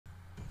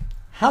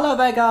Hello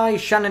there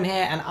guys, Shannon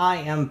here, and I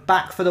am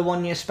back for the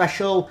 1 year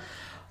special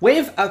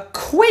with a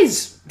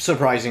quiz,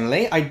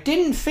 surprisingly. I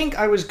didn't think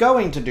I was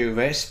going to do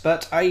this,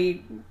 but I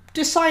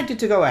decided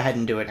to go ahead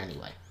and do it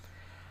anyway.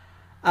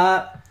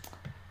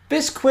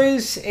 This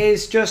quiz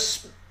is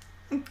just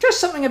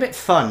something a bit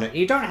fun.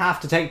 You don't have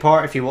to take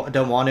part if you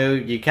don't want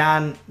to. You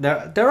can.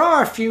 There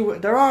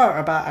are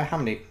about, how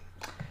many?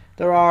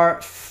 There are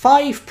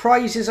 5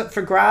 prizes up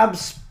for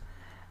grabs.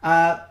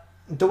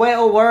 The way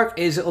it'll work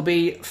is it'll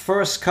be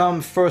first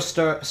come, first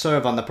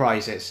serve on the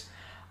prizes.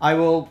 I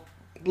will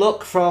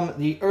look from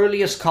the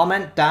earliest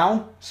comment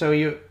down, so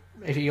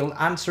if you'll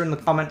answer in the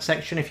comment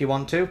section if you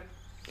want to.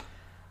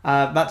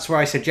 That's where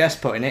I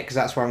suggest putting it, because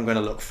that's where I'm going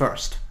to look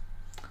first.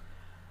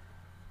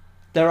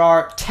 There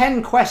are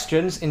 10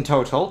 questions in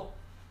total,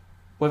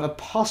 with a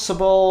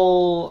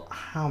possible...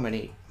 how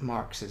many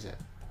marks is it?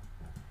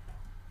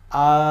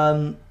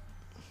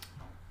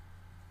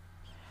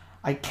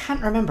 I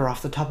can't remember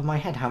off the top of my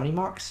head how many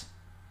marks.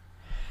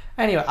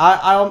 Anyway,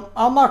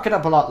 I'll mark it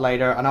up a lot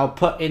later, and I'll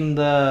put in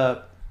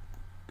the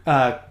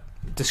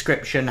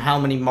description how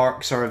many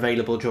marks are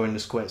available during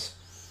this quiz.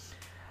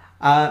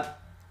 The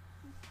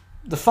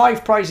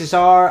 5 prizes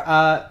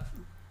are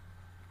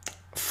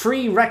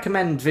 3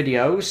 recommend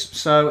videos.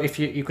 So if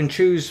you can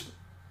choose,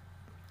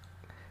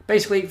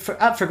 basically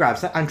up for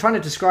grabs. I'm trying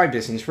to describe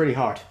this and it's really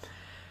hard.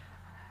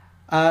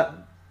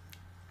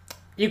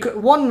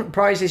 One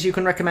prize is you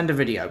can recommend a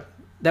video.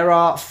 There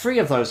are 3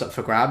 of those up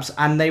for grabs,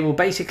 and they will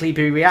basically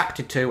be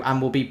reacted to and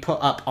will be put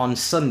up on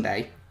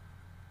Sunday.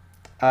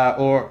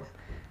 Or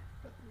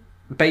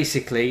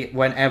basically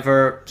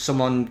whenever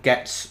someone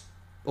gets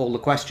all the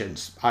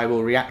questions, I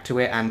will react to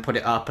it and put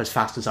it up as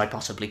fast as I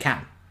possibly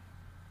can.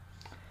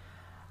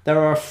 There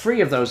are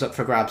 3 of those up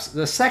for grabs.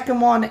 The second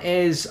one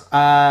is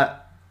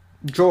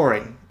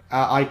drawing.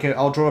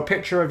 I'll draw a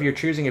picture of you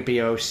choosing a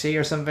BOC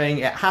or something.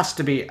 It has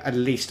to be at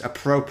least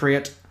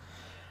appropriate.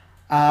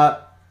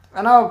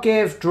 And I'll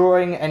give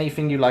drawing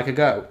anything you like a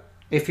go.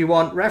 If you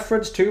want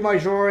reference to my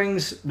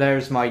drawings,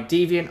 there's my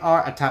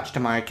DeviantArt attached to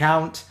my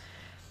account.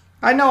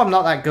 I know I'm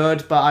not that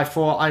good, but I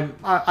thought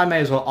I may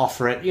as well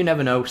offer it. You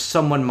never know,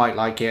 someone might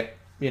like it.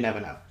 You never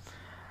know.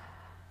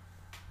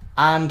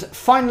 And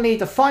finally,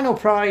 the final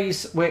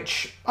prize,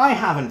 which I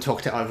haven't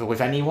talked it over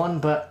with anyone,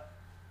 but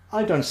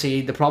I don't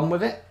see the problem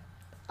with it.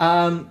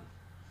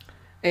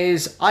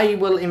 Is I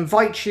will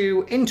invite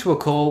you into a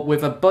call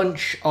with a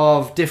bunch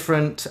of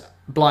different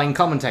blind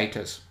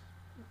commentators.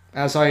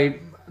 There's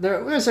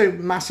a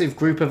massive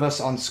group of us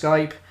on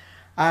Skype,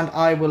 and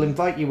I will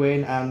invite you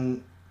in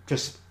and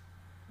just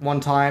one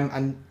time,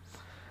 and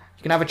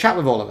you can have a chat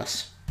with all of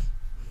us.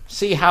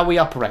 See how we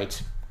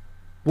operate.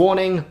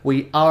 Warning,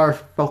 we are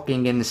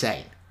fucking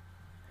insane.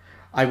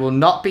 I will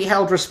not be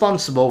held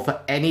responsible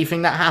for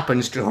anything that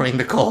happens during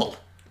the call.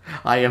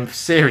 I am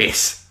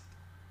serious.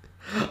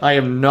 I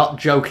am not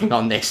joking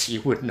on this.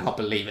 You would not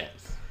believe it.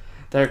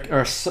 There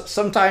are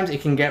sometimes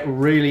it can get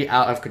really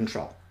out of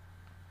control.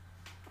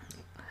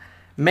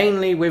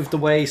 Mainly with the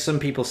way some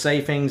people say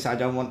things. I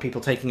don't want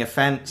people taking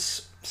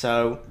offense.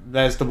 So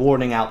there's the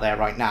warning out there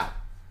right now.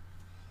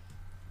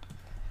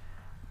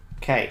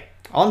 Okay,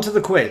 on to the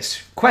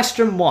quiz.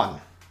 Question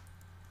 1.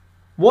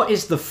 What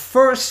is the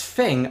first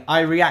thing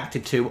I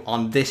reacted to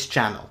on this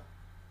channel?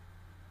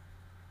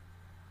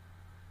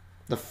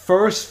 The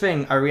first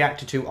thing I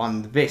reacted to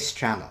on this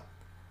channel.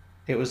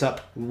 It was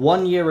up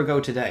 1 year ago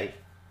today.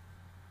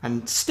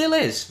 And still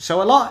is.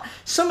 So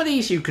some of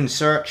these you can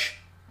search.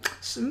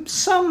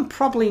 Some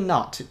probably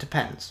not. It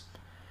depends.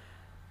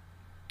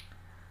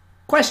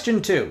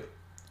 Question 2.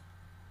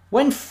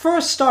 When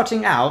first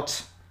starting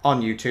out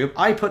on YouTube,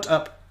 I put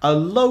up a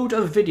load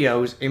of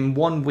videos in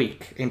 1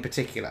 week in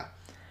particular.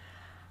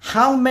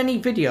 How many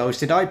videos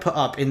did I put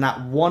up in that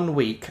 1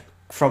 week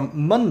from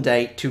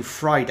Monday to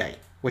Friday,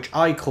 which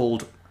I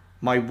called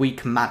my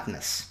week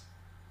madness?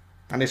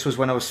 And this was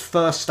when I was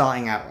first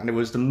starting out, and it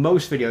was the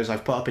most videos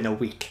I've put up in a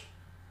week.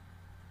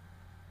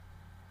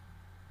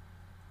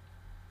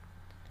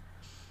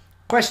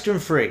 Question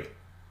 3.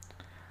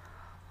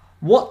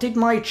 What did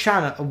my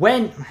channel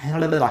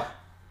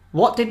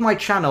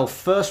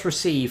first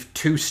receive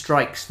 2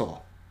 strikes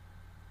for?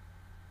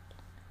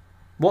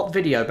 What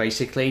video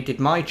basically did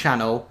my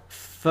channel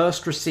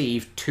first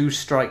receive 2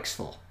 strikes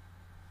for?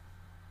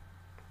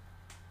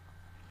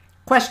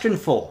 Question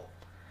 4.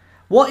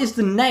 What is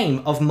the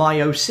name of my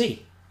OC?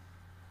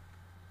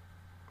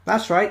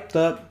 That's right,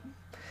 the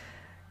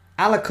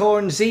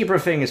alicorn zebra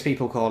thing, as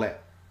people call it.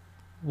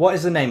 What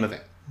is the name of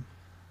it?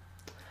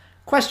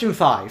 Question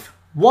 5.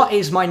 What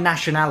is my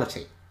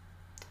nationality?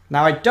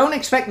 Now, I don't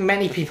expect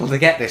many people to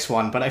get this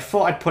one, but I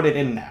thought I'd put it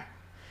in there,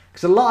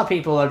 because a lot of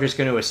people are just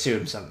going to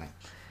assume something.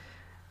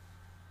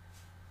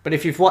 But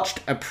if you've watched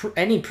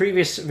any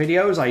previous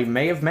videos, I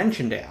may have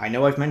mentioned it. I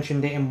know I've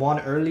mentioned it in one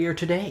earlier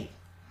today.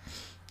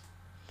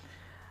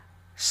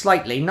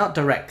 Slightly, not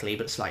directly,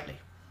 but slightly.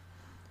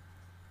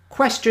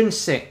 Question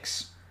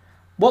 6.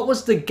 What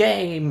was the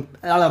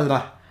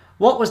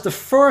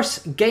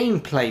first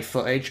gameplay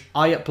footage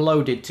I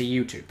uploaded to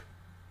YouTube?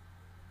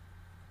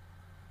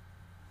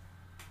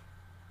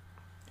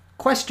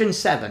 Question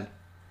 7.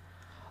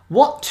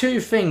 What 2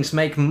 things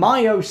make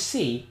my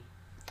OC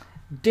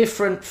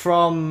different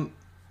from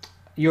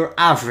your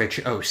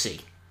average OC?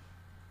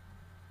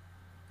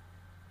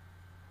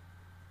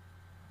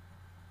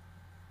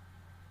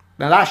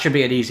 Now that should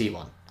be an easy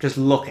one. Just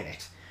look at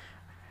it.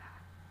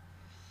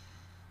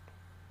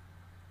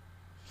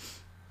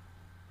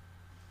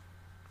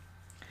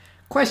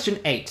 Question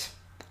 8.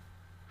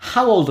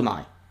 How old am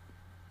I?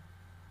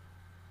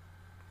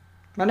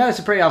 I know it's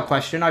a pretty odd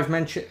question. I have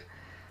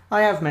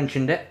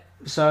mentioned it.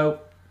 So,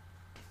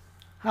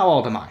 how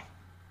old am I?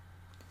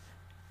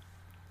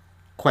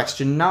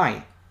 Question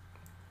 9.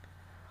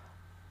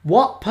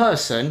 What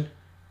person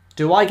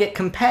do I get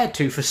compared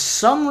to for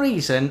some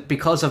reason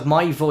because of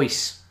my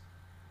voice?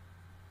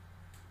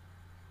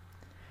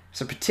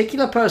 It's a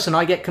particular person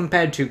I get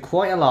compared to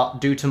quite a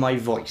lot due to my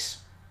voice.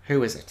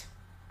 Who is it?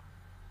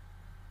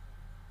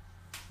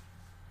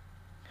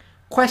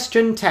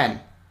 Question 10.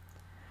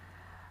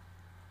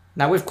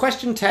 Now with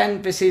question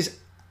 10, this is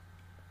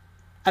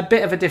a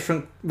bit of a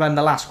different than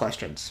the last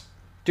questions.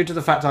 Due to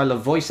the fact I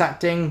love voice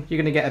acting, you're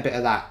going to get a bit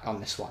of that on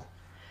this one.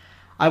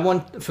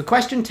 For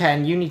question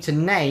 10, you need to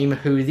name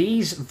who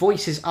these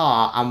voices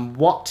are and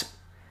what,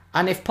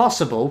 and if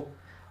possible,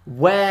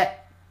 where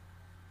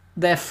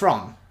they're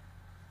from.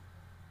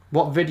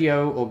 What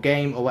video or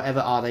game or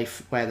whatever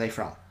where are they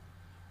from?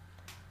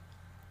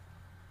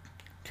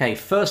 Okay,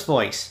 first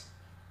voice.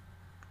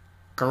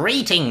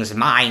 Greetings,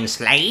 mine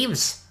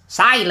slaves.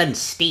 Silent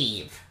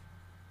Steve.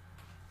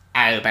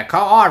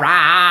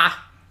 Albacora.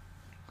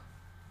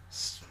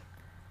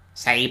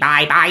 Say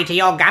bye-bye to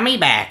your gummy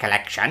bear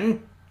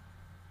collection.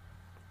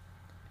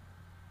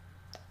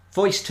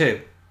 Voice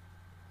 2.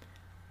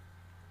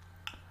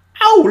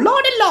 Oh,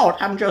 lordy lord,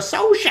 I'm just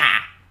so shy.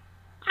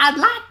 I'd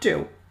like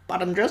to,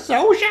 but I'm just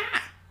so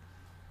shy.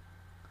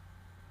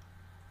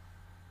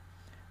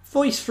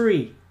 Voice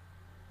 3.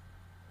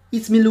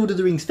 It's me Lord of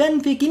the Rings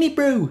fanfic, innit,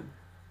 bro?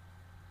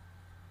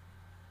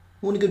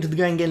 I want to go to the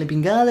Grand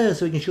Galloping Gala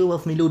so I can show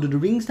off my Lord of the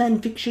Rings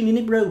fanfiction,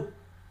 innit, bro? Do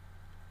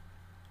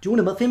you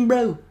want a muffin,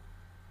 bro?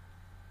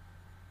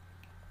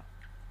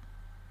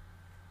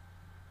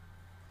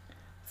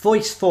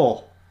 Voice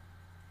 4.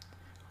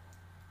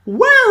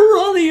 Where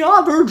are the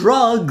other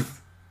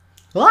drugs?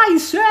 I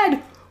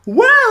said,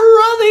 where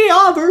are the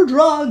other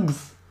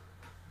drugs?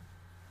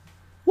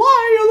 Why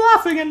are you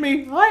laughing at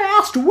me? I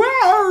asked,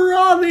 where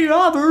are the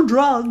other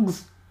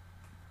drugs?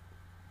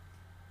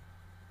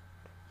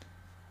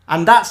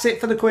 And that's it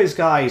for the quiz,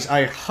 guys.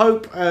 I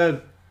hope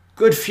a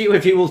good few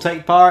of you will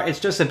take part. It's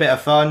just a bit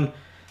of fun.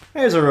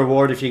 There's a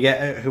reward if you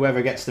get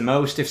whoever gets the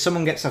most. If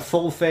someone gets a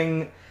full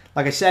thing,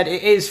 like I said,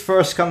 it is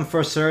first come,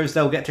 first serves.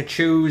 They'll get to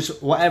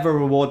choose whatever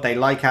reward they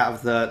like out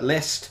of the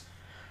list.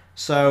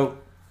 So,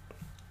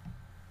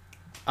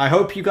 I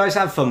hope you guys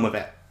have fun with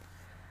it.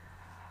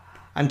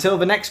 Until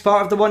the next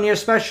part of the 1 year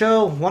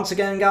special, once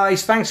again,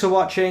 guys, thanks for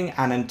watching,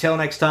 and until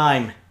next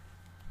time,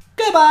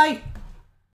 goodbye!